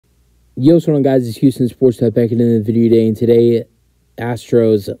Yo, what's going on, guys? It's Houston Sports Type back into the video today, and today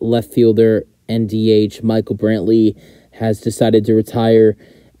Astros left fielder and DH Michael Brantley has decided to retire.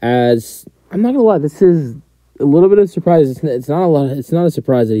 As I'm not gonna lie, this is a little bit of a surprise. It's not a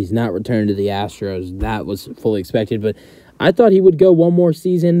surprise that he's not returned to the Astros. That was fully expected, but I thought he would go one more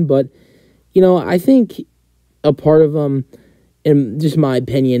season. But I think a part of in just my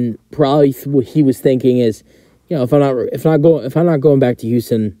opinion, probably what he was thinking is, if I'm not going back to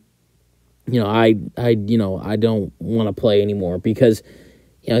Houston, I don't want to play anymore, because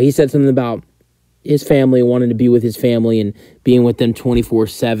he said something about his family, wanting to be with his family and being with them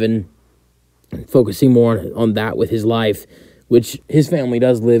 24/7, focusing more on that with his life, which his family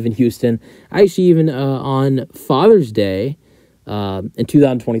does live in Houston. I actually even on Father's Day in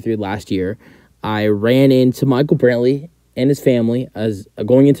 2023 last year, I ran into Michael Brantley and his family as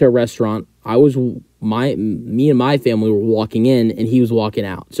going into a restaurant. Me and my family were walking in, and he was walking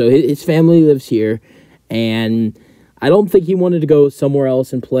out. So his family lives here, and I don't think he wanted to go somewhere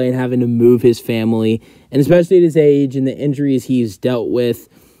else and play and having to move his family, and especially at his age and the injuries he's dealt with.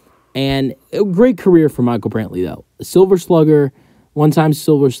 And a great career for Michael Brantley, though. A Silver Slugger, one-time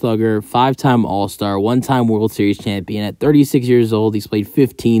Silver Slugger, 5-time All-Star, one-time World Series champion. At 36 years old, he's played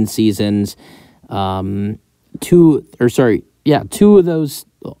 15 seasons. Two of those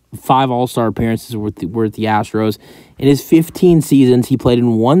 5 All-Star appearances were at the Astros. In his 15 seasons, he played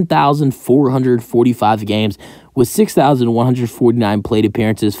in 1,445 games with 6,149 plate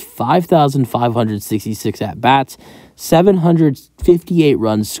appearances, 5,566 at-bats, 758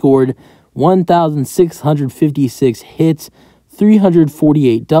 runs scored, 1,656 hits,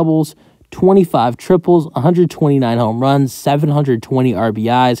 348 doubles, 25 triples, 129 home runs, 720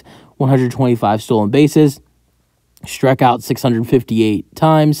 RBIs, 125 stolen bases, struck out 658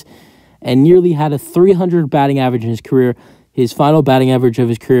 times, and nearly had a 300 batting average in his career. His final batting average of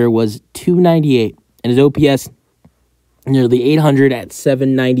his career was .298, and his OPS nearly 800 at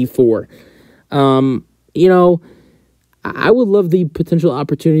 .794. I would love the potential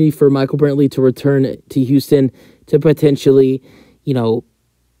opportunity for Michael Brantley to return to Houston to potentially,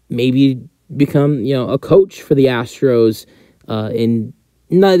 maybe become, a coach for the Astros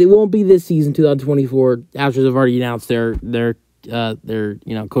No, it won't be this season, 2024. Astros have already announced their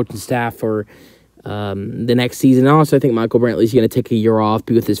coaching staff for the next season. And also, I think Michael Brantley's going to take a year off,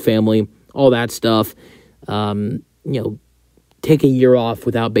 be with his family, all that stuff. Take a year off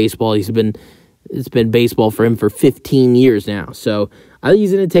without baseball. It's been baseball for him for 15 years now. So I think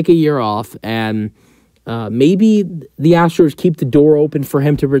he's going to take a year off, and maybe the Astros keep the door open for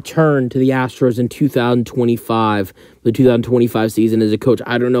him to return to the Astros in 2025, the 2025 season as a coach.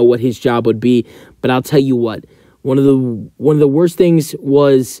 I don't know what his job would be, but I'll tell you what. One of the worst things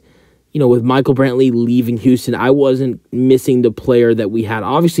was, with Michael Brantley leaving Houston, I wasn't missing the player that we had.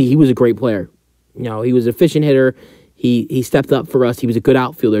 Obviously, he was a great player. He was an efficient hitter. He stepped up for us. He was a good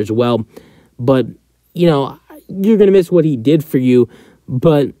outfielder as well. But, you're going to miss what he did for you.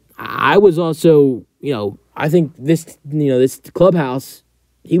 But I was also, I think this clubhouse,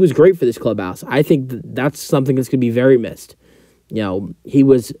 he was great for this clubhouse. I think that's something that's going to be very missed. He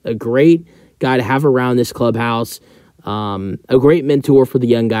was a great guy to have around this clubhouse, a great mentor for the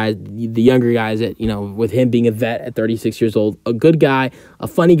younger guys that, with him being a vet at 36 years old, a good guy, a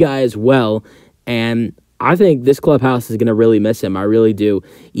funny guy as well. And I think this clubhouse is going to really miss him. I really do.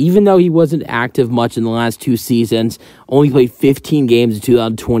 Even though he wasn't active much in the last 2 seasons, only played 15 games in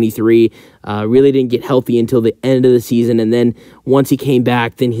 2023, really didn't get healthy until the end of the season. And then once he came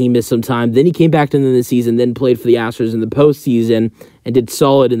back, then he missed some time. Then he came back to the end of the season, then played for the Astros in the postseason and did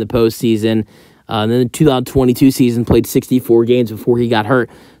solid in the postseason. And then the 2022 season, played 64 games before he got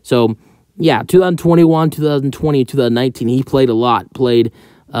hurt. So, yeah, 2021, 2020, 2019, he played a lot.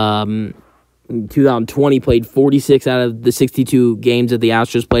 In 2020, played 46 out of the 62 games that the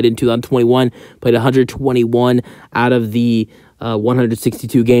Astros played. In 2021, played 121 out of the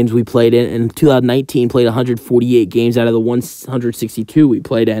 162 games we played in. In 2019, played 148 games out of the 162 we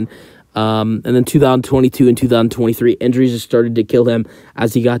played in. And then 2022 and 2023, injuries just started to kill him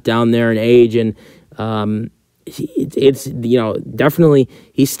as he got down there in age. And it's definitely,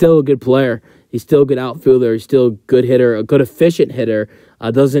 he's still a good player. He's still a good outfielder. He's still a good hitter, a good efficient hitter.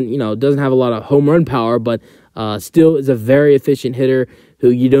 Doesn't have a lot of home run power, but still is a very efficient hitter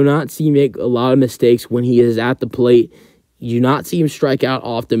who you do not see make a lot of mistakes when he is at the plate. You do not see him strike out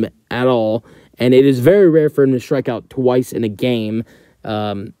often at all, and it is very rare for him to strike out twice in a game,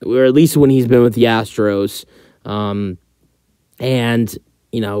 or at least when he's been with the Astros. And an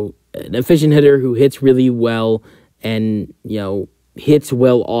efficient hitter who hits really well and hits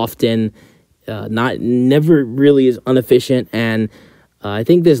well often. Never really is inefficient, and I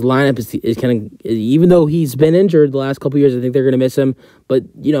think this lineup is kind of, even though he's been injured the last couple of years, I think they're going to miss him. But,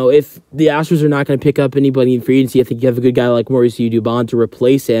 if the Astros are not going to pick up anybody in free agency, I think you have a good guy like Mauricio Dubon to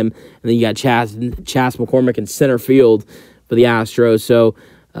replace him. And then you got Chas McCormick in center field for the Astros. So,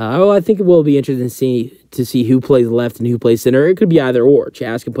 I think it will be interesting to see who plays left and who plays center. It could be either or.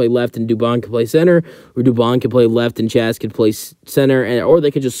 Chas can play left and Dubon can play center, or Dubon can play left and Chas can play center, or they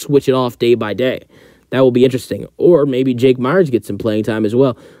could just switch it off day by day. That will be interesting. Or maybe Jake Myers gets some playing time as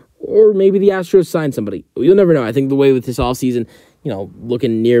well. Or maybe the Astros sign somebody. You'll never know. I think the way with this offseason,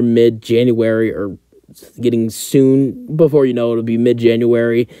 looking near mid-January or getting soon, before you know it'll be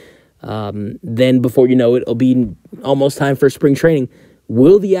mid-January. Then before you know it'll be almost time for spring training.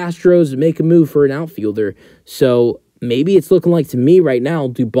 Will the Astros make a move for an outfielder? So maybe it's looking like, to me right now,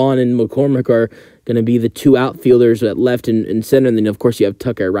 Dubon and McCormick are going to be the two outfielders at left and center. And then, of course, you have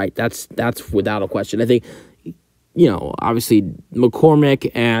Tucker at right. That's without a question. I think, obviously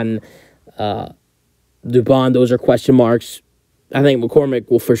McCormick and Dubon, those are question marks. I think McCormick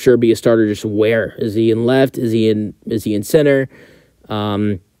will for sure be a starter. Just where? Is he in left? Is he in center?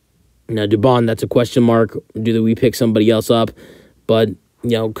 Dubon, that's a question mark. Do we pick somebody else up? But,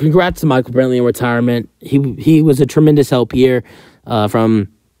 congrats to Michael Brantley in retirement. He was a tremendous help here from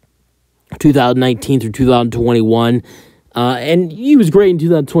 2019 through 2021. And he was great in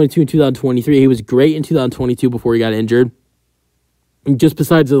 2022 and 2023. He was great in 2022 before he got injured. And just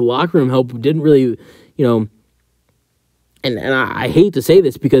besides the locker room help, didn't really, and I hate to say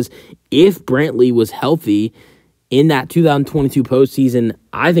this, because if Brantley was healthy in that 2022 postseason,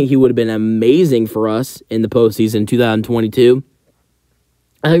 I think he would have been amazing for us in the postseason 2022.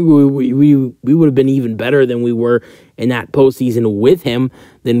 I think we would have been even better than we were in that postseason with him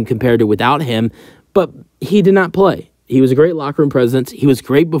than compared to without him. But he did not play. He was a great locker room presence. He was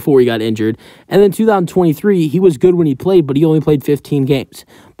great before he got injured. And then 2023, he was good when he played, but he only played 15 games.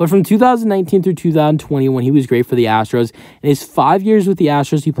 But from 2019 through 2020, when he was great for the Astros, in his 5 years with the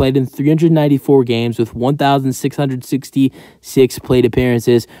Astros, he played in 394 games with 1,666 plate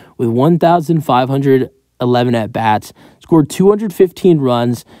appearances, with 1,511 at-bats, scored 215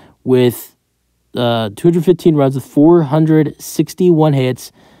 runs with 461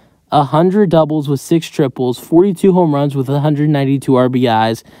 hits, 100 doubles with 6 triples, 42 home runs with 192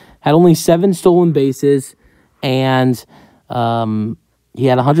 RBIs, had only 7 stolen bases, and he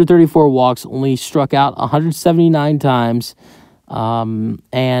had 134 walks, only struck out 179 times,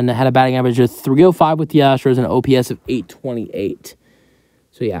 and had a batting average of .305 with the Astros and an OPS of .828.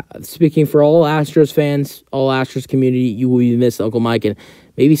 So, yeah, speaking for all Astros fans, all Astros community, you will be missed, Uncle Mike. And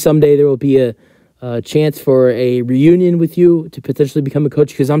maybe someday there will be a chance for a reunion with you to potentially become a coach.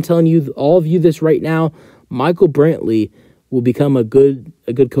 Because I'm telling you, all of you this right now, Michael Brantley will become a good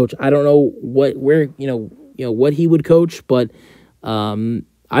coach. I don't know what he would coach, but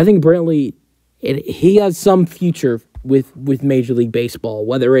I think Brantley, he has some future with Major League Baseball.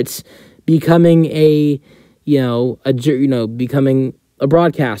 Whether it's becoming becoming a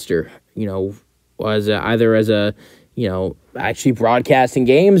broadcaster, actually broadcasting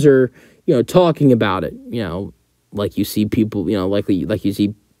games, or, talking about it, like you see people, like you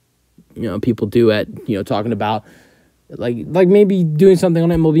see, people do at, talking about, like maybe doing something on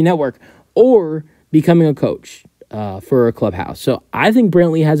MLB Network, or becoming a coach for a clubhouse. So I think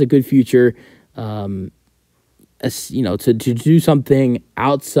Brantley has a good future, to do something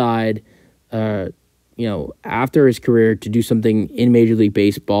outside, after his career, to do something in Major League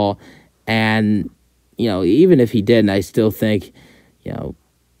Baseball. And, even if he didn't, I still think,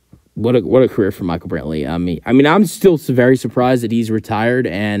 what a career for Michael Brantley. I mean, I'm still very surprised that he's retired,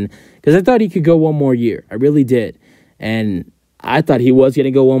 and because I thought he could go one more year. I really did. And I thought he was going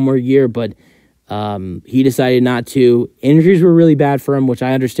to go one more year, but he decided not to. Injuries were really bad for him, which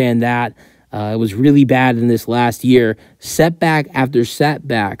I understand that. It was really bad in this last year. Setback after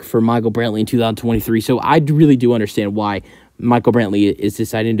setback for Michael Brantley in 2023. So I really do understand why Michael Brantley is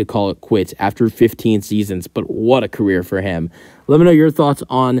deciding to call it quits after 15 seasons. But what a career for him. Let me know your thoughts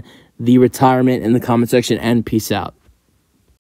on the retirement in the comment section, and peace out.